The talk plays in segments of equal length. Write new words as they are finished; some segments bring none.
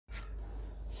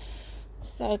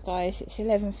So guys, it's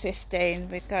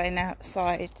 11:15, we're going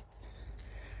outside,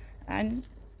 and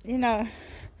you know,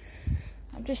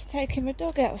 I'm just taking my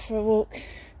dog out for a walk,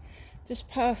 just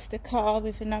past the car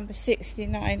with a number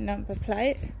 69 number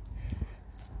plate.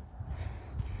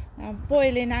 I'm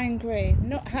boiling angry,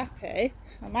 not happy,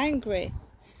 I'm angry,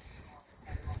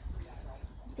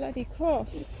 bloody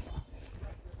cross.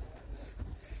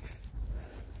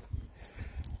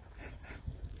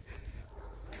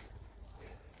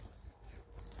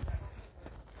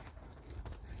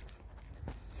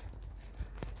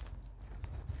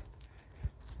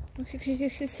 Because you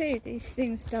can see these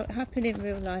things don't happen in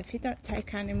real life. You don't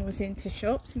take animals into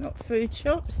shops, not food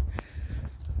shops.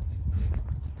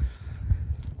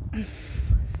 So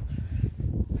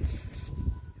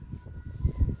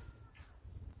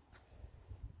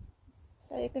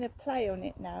they're going to play on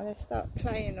it now. They start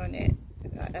playing on it.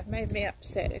 They've made me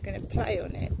upset. They're going to play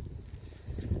on it.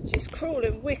 She's cruel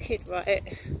and wicked, right?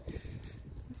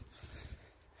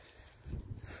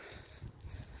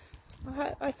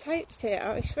 I taped it.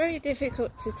 It's very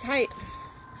difficult to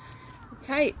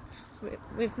tape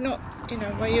with not, you know,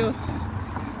 where you're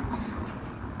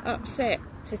upset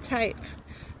to tape.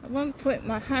 At one point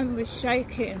my hand was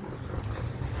shaking.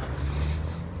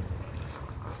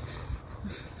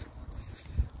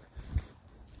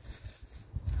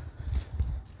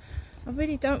 I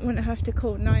really don't want to have to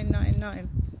call 999.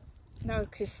 No,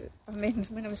 because I mean,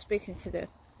 when I was speaking to the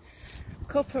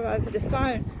copper over the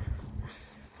phone,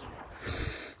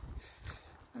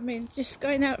 I mean, just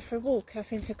going out for a walk,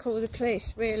 having to call the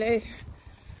police, really.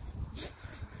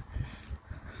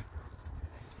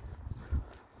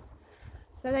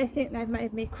 So they think they've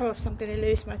made me cross, I'm going to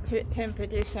lose my temper,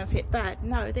 do something bad.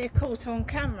 No, they're caught on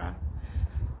camera.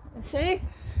 See?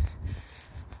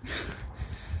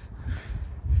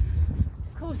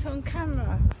 Caught on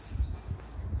camera.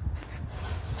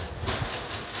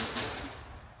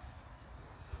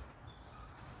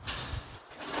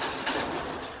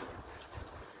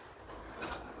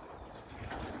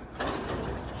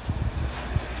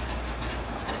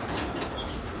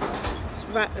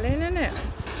 Rattling, isn't it?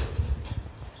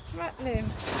 Rattling.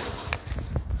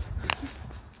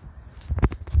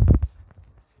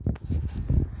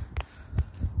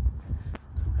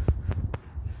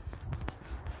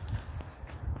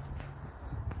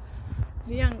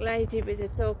 The young lady with the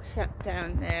dog sat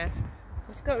down there.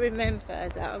 You've got to remember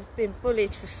that I've been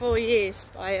bullied for 4 years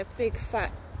by a big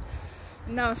fat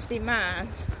nasty man.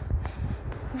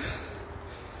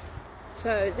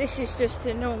 So this is just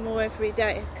a normal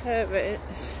everyday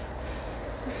occurrence.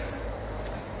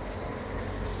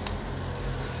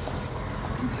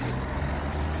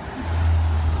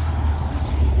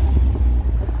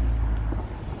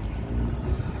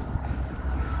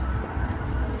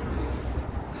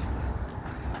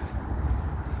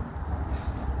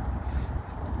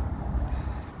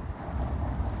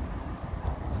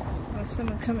 Oh,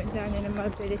 someone coming down in a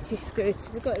mobility scooter.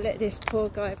 We've got to let this poor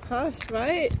guy pass,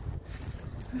 right?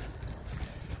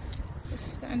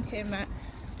 Just stand here, Matt.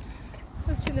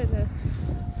 What's your little...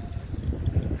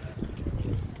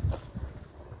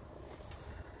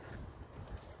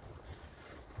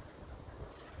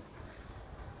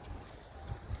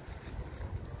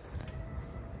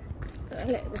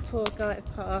 Gotta let the poor guy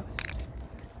pass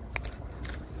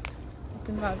with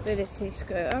the mobility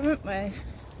scooter, haven't we?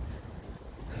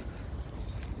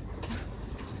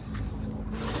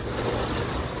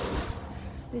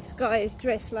 This guy is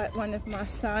dressed like one of my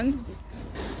sons.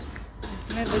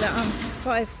 Remember that I'm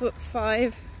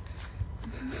 5'5".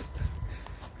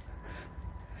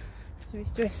 So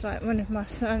he's dressed like one of my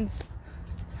sons,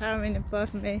 towering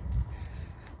above me.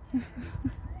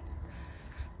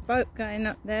 Boat going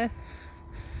up there.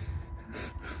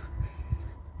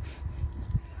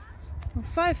 I'm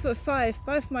 5'5".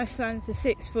 Both my sons are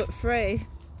 6'3".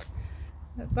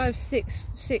 They're both six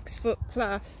foot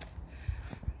plus.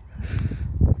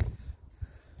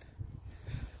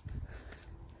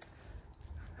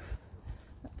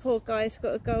 Poor guy's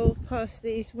got to go past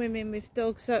these women with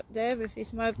dogs up there with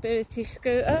his mobility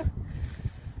scooter.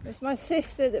 There's my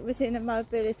sister that was in a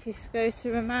mobility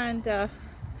scooter, Amanda,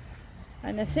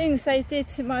 and the things they did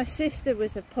to my sister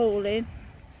was appalling.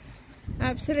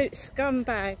 Absolute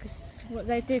scumbags, what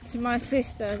they did to my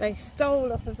sister. They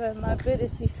stole off of her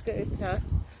mobility scooter.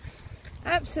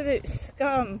 Absolute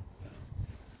scum.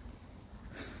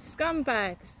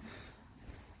 Scumbags.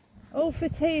 All for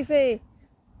TV.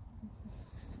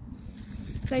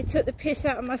 They took the piss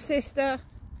out of my sister.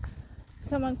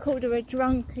 Someone called her a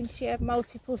drunk and she had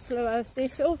multiple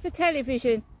sclerosis. All for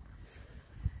television.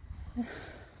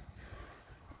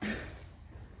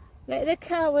 Let the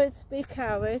cowards be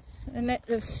cowards and let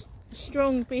the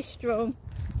Strong, be strong.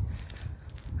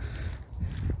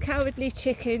 Cowardly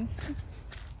chickens.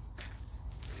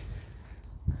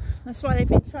 That's why they've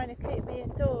been trying to keep me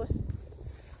indoors.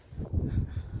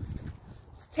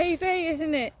 It's TV,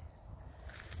 isn't it?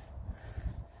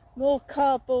 More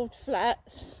cardboard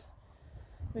flats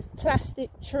with plastic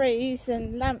trees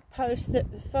and lampposts that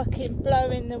fucking blow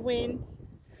in the wind.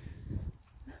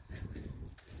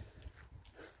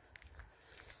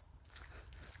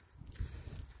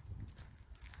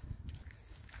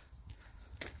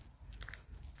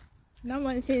 No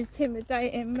one's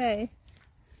intimidating me.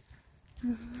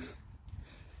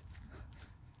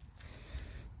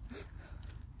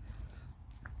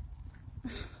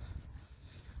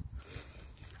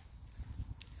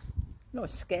 Not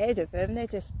scared of them, they're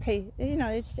just, you know,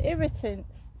 they're just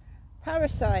irritants,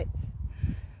 parasites.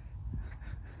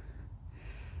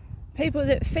 People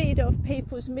that feed off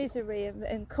people's misery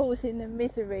and causing them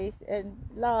misery and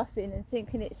laughing and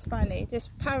thinking it's funny, just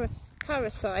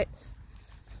parasites.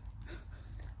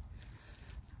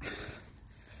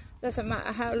 Doesn't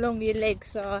matter how long your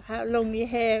legs are, how long your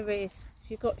hair is,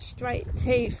 if you've got straight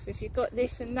teeth, if you've got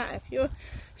this and that. If you're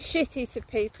shitty to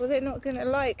people, they're not going to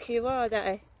like you, are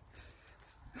they?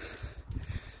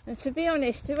 And to be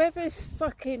honest, whoever's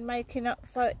fucking making up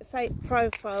fake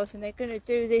profiles and they're going to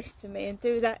do this to me and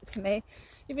do that to me,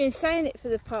 you've been saying it for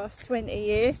the past 20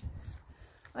 years.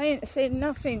 I ain't seen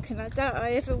nothing, and I doubt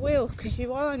I ever will, because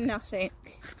you are nothing.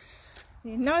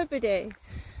 You're nobody.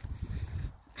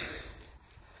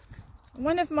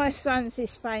 One of my sons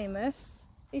is famous.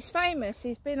 He's famous.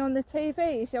 He's been on the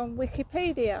TV. He's on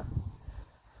Wikipedia.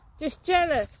 Just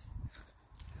jealous.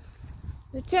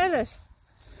 They're jealous.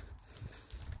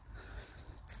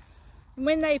 And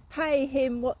when they pay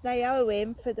him what they owe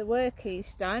him for the work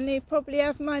he's done, he'll probably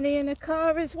have money and a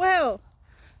car as well.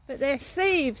 But they're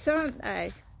thieves, aren't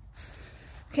they?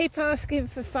 Keep asking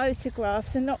for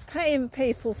photographs and not paying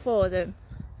people for them.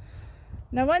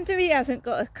 No wonder he hasn't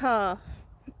got a car.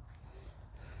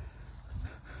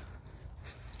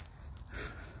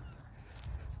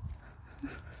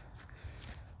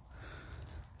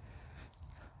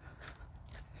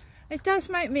 It does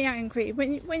make me angry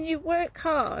when you work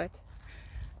hard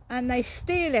and they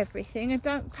steal everything and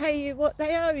don't pay you what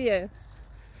they owe you.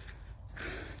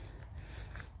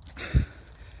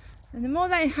 And the more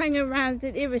they hang around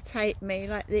and irritate me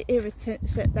like the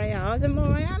irritants that they are, the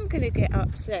more I am going to get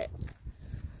upset.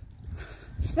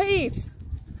 Thieves.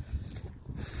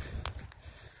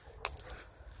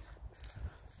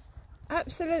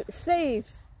 Absolute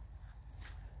thieves.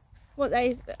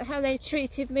 How they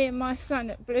treated me and my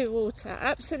son at Blue Water.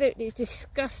 Absolutely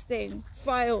disgusting,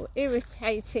 vile,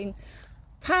 irritating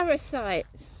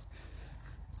parasites.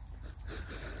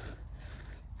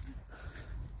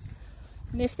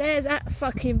 And if they're that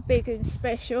fucking big and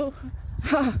special,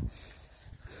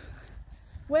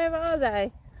 where are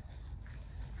they?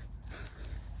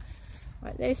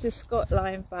 Right, there's the Scott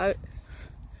Line boat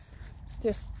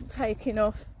just taking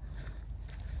off.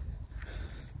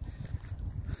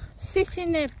 Sit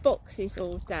in their boxes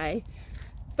all day,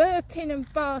 burping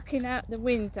and barking out the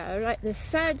window like the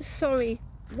sad, sorry,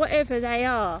 whatever they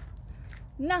are.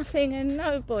 Nothing and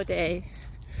nobody.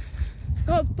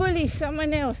 Got to bully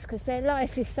someone else because their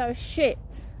life is so shit.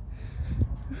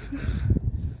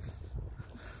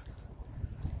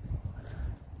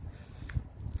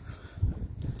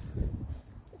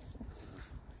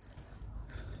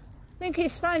 I think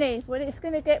it's funny when it's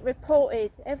going to get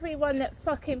reported. Everyone that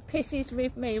fucking pisses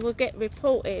with me will get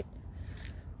reported.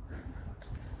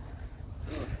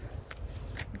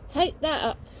 Take that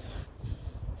up.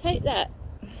 Take that.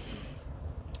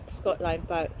 Scott Line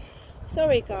boat.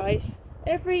 Sorry guys.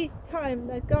 Every time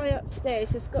the guy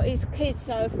upstairs has got his kids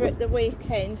over at the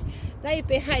weekends, they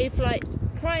behave like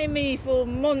primeval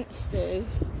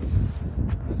monsters.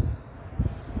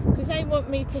 Because they want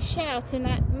me to shout and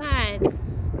act mad.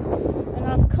 And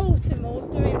I've caught them all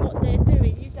doing what they're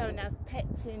doing. You don't have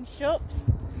pets in shops.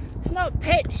 It's not a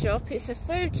pet shop, it's a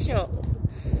food shop.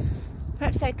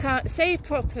 Perhaps they can't see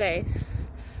properly.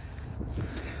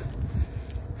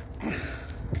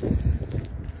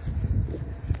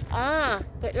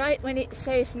 But like when it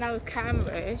says no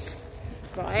cameras,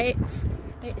 right,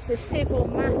 it's a civil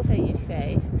matter, you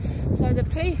see. So the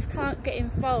police can't get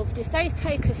involved. If they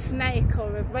take a snake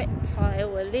or a reptile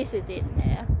or a lizard in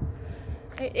there,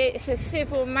 it's a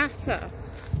civil matter.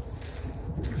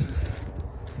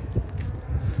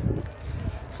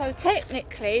 So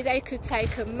technically they could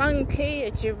take a monkey,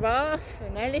 a giraffe,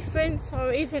 an elephant,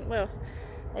 or even, well,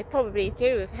 they probably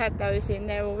do have had those in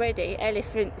there already,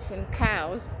 elephants and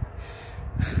cows.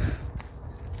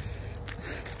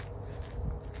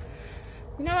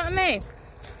 You know what I mean?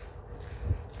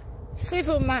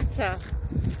 Civil matter.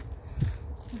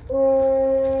 Ooh.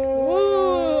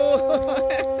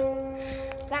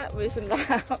 That was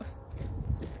loud.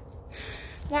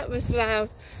 That was loud.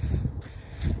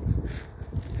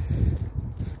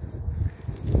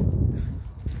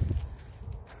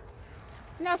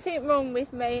 Nothing wrong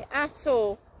with me at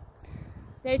all.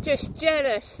 They're just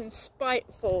jealous and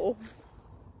spiteful.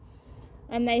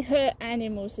 And they hurt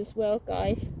animals as well,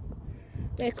 guys.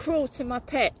 They're cruel to my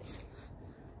pets.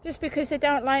 Just because they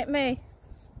don't like me.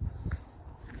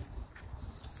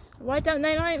 Why don't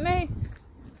they like me?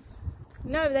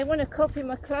 No, they want to copy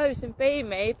my clothes and be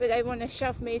me, but they want to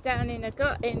shove me down in a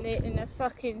gut, in a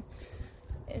fucking,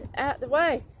 out the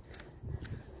way.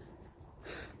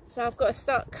 So I've got to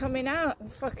start coming out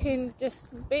and fucking just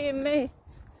being me.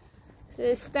 So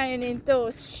they're staying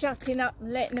indoors, shutting up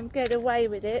and letting them get away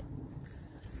with it.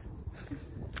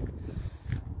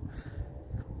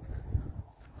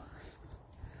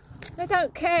 They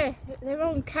don't care. They're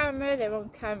on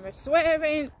camera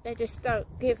swearing. They just don't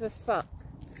give a fuck.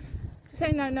 Because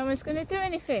they know no one's going to do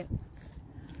anything.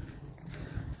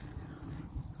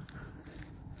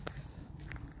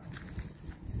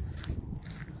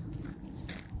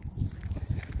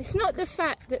 It's not the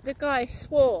fact that the guy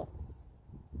swore.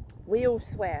 We all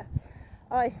swear.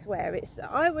 I swear. It's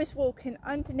that I was walking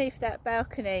underneath that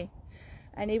balcony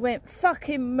and he went,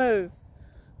 fucking move.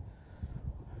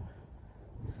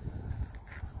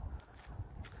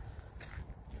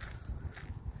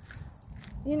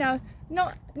 You know,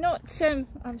 not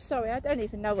I'm sorry, I don't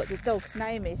even know what the dog's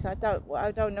name is. I don't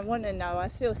want to know. I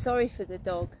feel sorry for the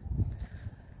dog.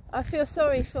 I feel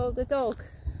sorry for the dog.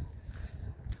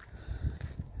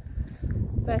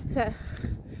 But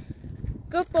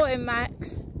good boy,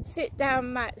 Max. Sit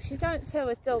down, Max. You don't tell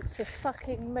a dog to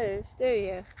fucking move, do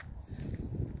you?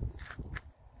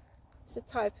 It's the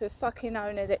type of fucking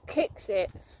owner that kicks it.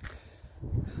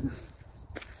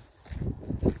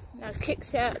 No,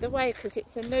 kicks it out of the way because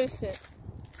it's a nuisance.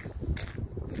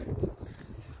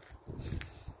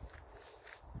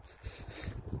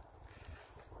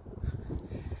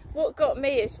 What got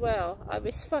me as well, I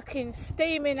was fucking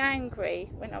steaming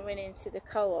angry when I went into the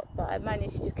co-op, but I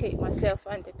managed to keep myself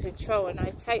under control and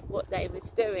I take what they was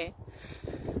doing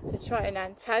to try and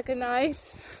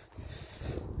antagonise.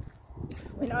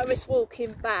 When I was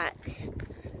walking back,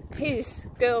 his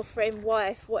girlfriend,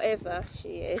 wife, whatever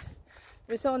she is,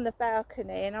 was on the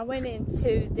balcony, and I went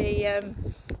into the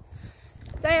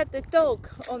they had the dog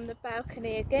on the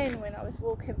balcony again when I was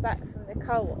walking back from the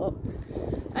co-op,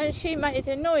 and she made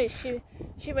a noise.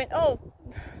 She went, oh,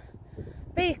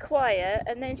 be quiet,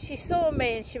 and then she saw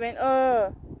me and she went,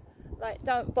 oh, like,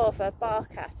 don't bother,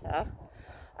 bark at her.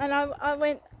 And I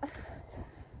went,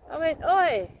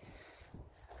 oi,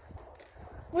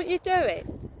 what you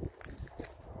doing?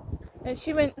 And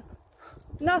she went,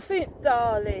 nothing,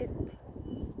 darling.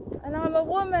 And I'm a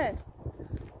woman.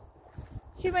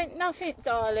 She went, nothing,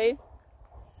 darling.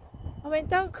 I went,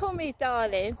 don't call me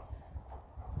darling.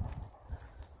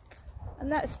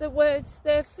 And that's the words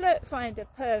the flirt finder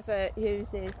pervert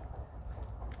uses.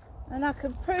 And I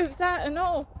can prove that and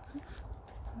all.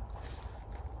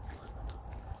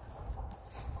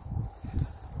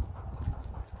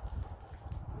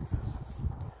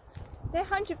 They're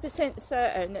 100%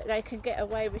 certain that they can get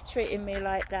away with treating me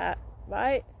like that,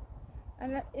 right?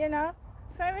 And, you know,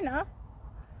 fair enough.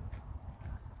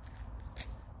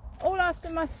 All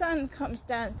after my son comes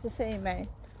down to see me.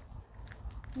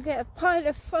 I get a pile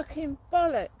of fucking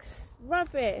bollocks.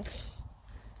 Rubbish.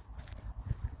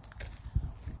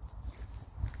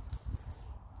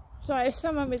 Sorry, there's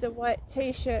someone with a white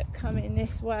t-shirt coming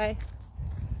this way.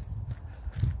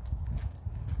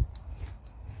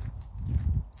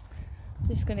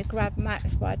 Just going to grab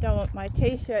Max, but I don't want my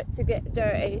t-shirt to get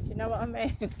dirty. Do you know what I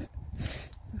mean?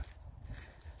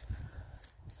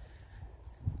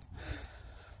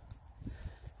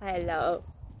 Hello.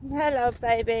 Hello,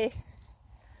 baby.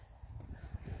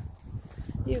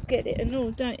 You get it and all,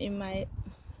 don't you, mate?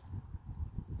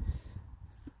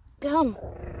 Come.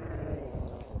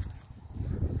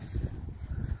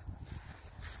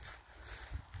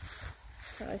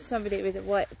 So somebody with a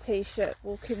white t-shirt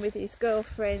walking with his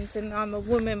girlfriend, and I'm a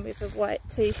woman with a white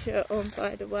t-shirt on,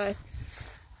 by the way.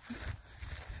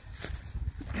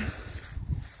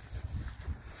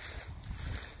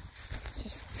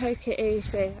 Take it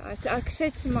easy. I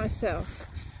said to myself,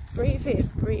 breathe in,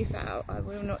 breathe out. I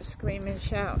will not scream and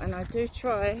shout, and I do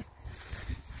try.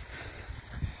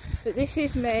 But this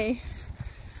is me.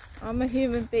 I'm a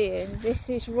human being. This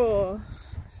is raw.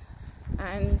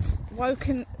 And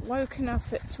woken up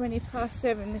at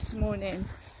 7:20 this morning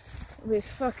with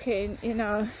fucking, you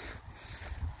know,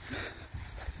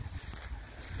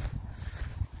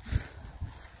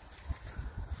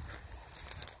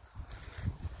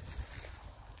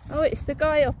 oh, it's the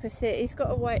guy opposite. He's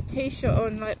got a white t-shirt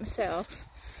on like myself.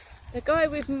 The guy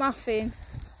with Muffin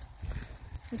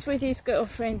is with his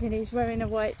girlfriend and he's wearing a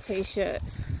white t-shirt.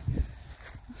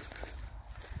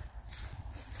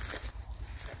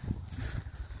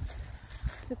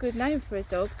 It's a good name for a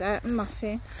dog, that,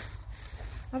 Muffin.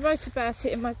 I wrote about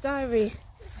it in my diary,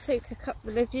 I think a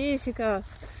couple of years ago,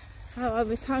 how I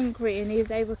was hungry and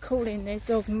they were calling their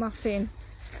dog Muffin,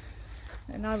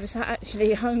 and I was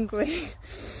actually hungry.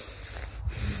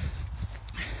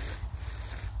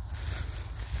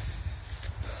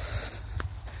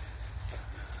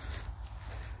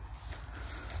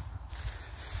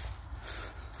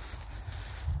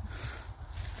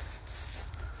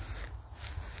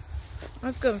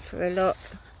 I've gone through a lot,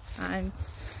 and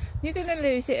you're going to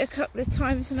lose it a couple of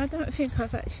times, and I don't think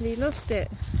I've actually lost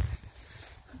it.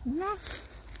 No.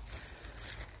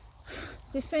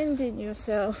 Defending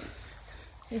yourself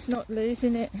is not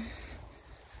losing it.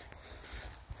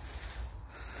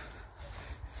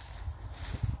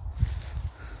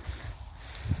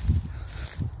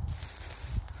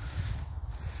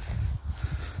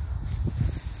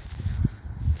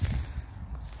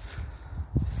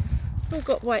 All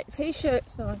got white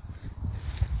t-shirts on.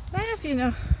 They have, you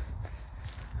know.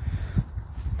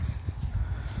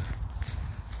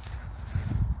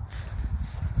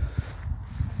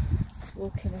 Just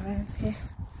walking around here.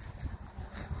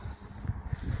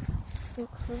 Dog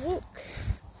for a walk.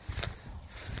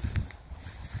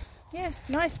 Yeah,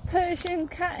 nice Persian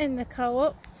cat in the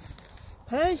co-op.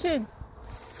 Persian.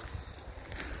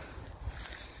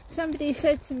 Somebody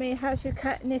said to me, how's your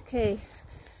cat Nikki?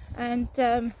 And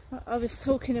I was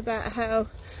talking about how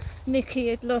Nikki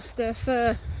had lost her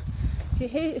fur. Do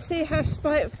you see how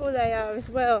spiteful they are as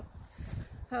well?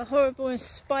 How horrible and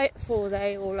spiteful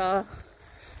they all are.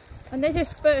 And they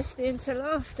just burst into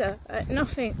laughter at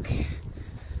nothing.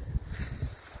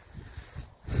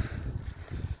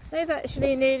 They've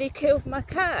actually nearly killed my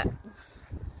cat.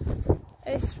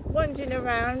 It's wandering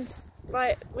around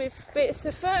like with bits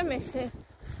of fur missing.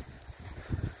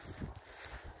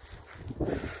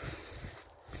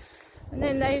 And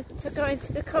then they go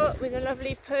into the cart with a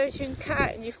lovely Persian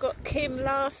cat, and you've got Kim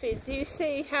laughing. Do you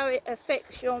see how it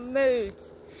affects your mood?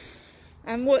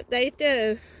 And what they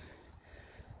do,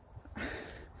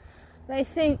 they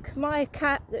think my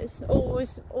cat that's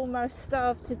always almost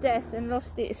starved to death and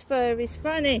lost its fur is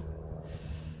funny.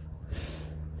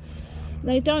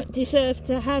 They don't deserve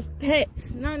to have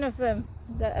pets, none of them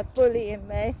that are bullying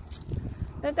me.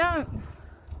 They don't.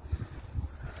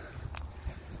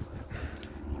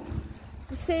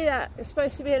 You see that? You're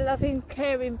supposed to be a loving,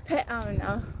 caring pet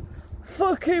owner.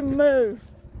 Fucking move!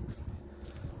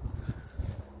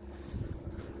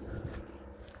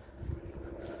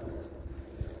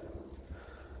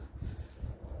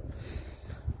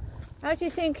 How do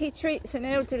you think he treats an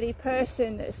elderly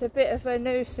person that's a bit of a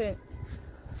nuisance?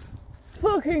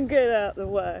 Fucking get out the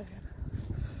way.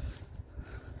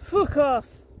 Fuck off.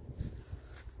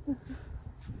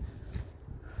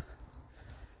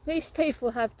 These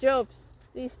people have jobs.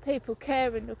 These people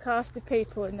care and look after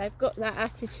people, and they've got that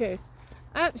attitude.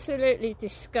 Absolutely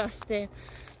disgusting.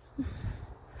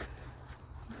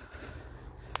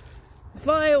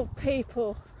 Vile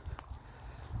people.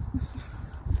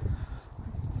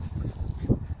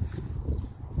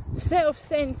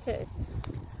 Self-centered.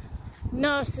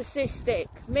 Narcissistic.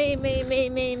 Me, me, me,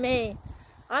 me, me.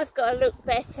 I've got to look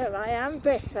better. I am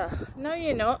better. No,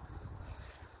 you're not.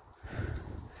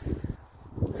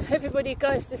 Everybody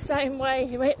goes the same way.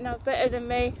 You ain't no better than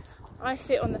me. I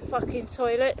sit on the fucking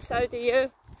toilet, so do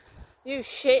you. You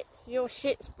shit. Your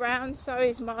shit's brown, so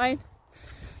is mine.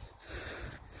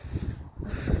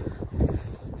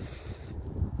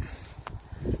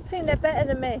 I think they're better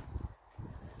than me.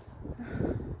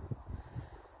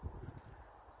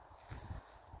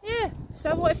 Yeah,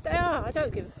 so what if they are? I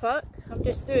don't give a fuck. I'm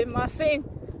just doing my thing.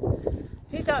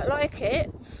 If you don't like it,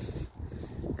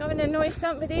 go and annoy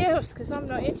somebody else, because I'm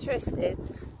not interested.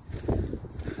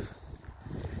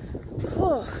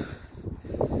 Oh.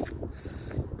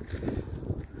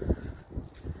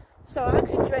 So I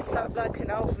could dress up like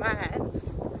an old man.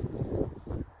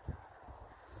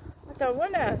 I don't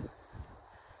want to.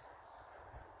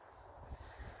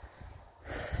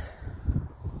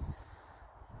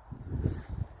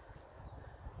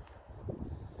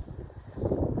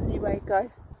 Anyway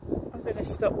guys, I'm going to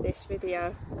stop this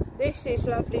video. This is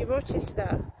lovely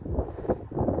Rochester.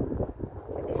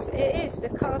 It is. The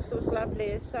castle's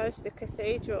lovely, and so is the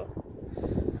cathedral.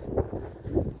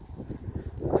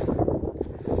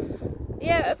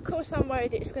 Yeah, of course I'm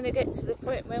worried it's going to get to the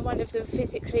point where one of them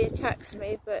physically attacks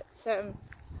me, but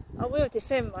I will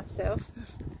defend myself.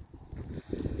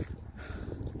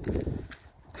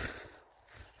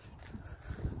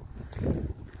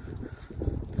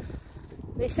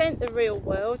 This ain't the real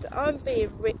world. I'm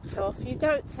being ripped off. You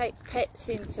don't take pets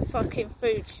into fucking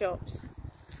food shops.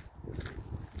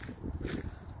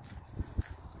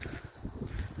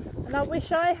 And I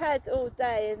wish I had all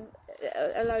day and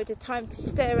a load of time to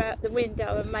stare out the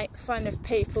window and make fun of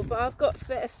people, but I've got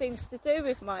better things to do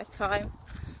with my time.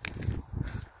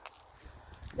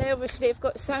 They obviously have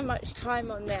got so much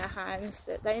time on their hands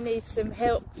that they need some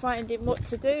help finding what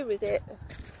to do with it.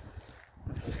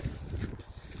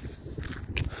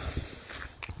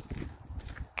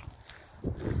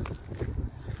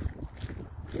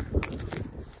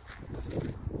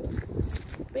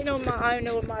 Been on my own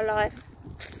all my life,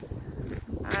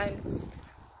 and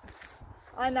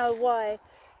I know why.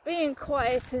 Being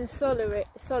quiet and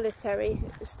solitary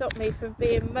stopped me from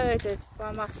being murdered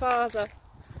by my father,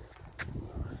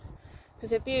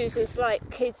 because abusers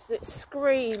like kids that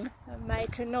scream and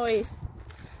make a noise.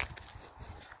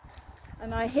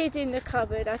 And I hid in the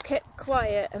cupboard, I kept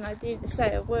quiet, and I didn't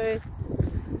say a word.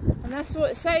 And that's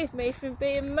what saved me from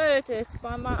being murdered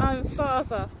by my own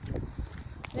father.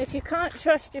 And if you can't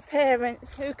trust your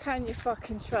parents, who can you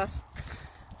fucking trust?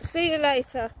 See you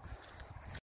later.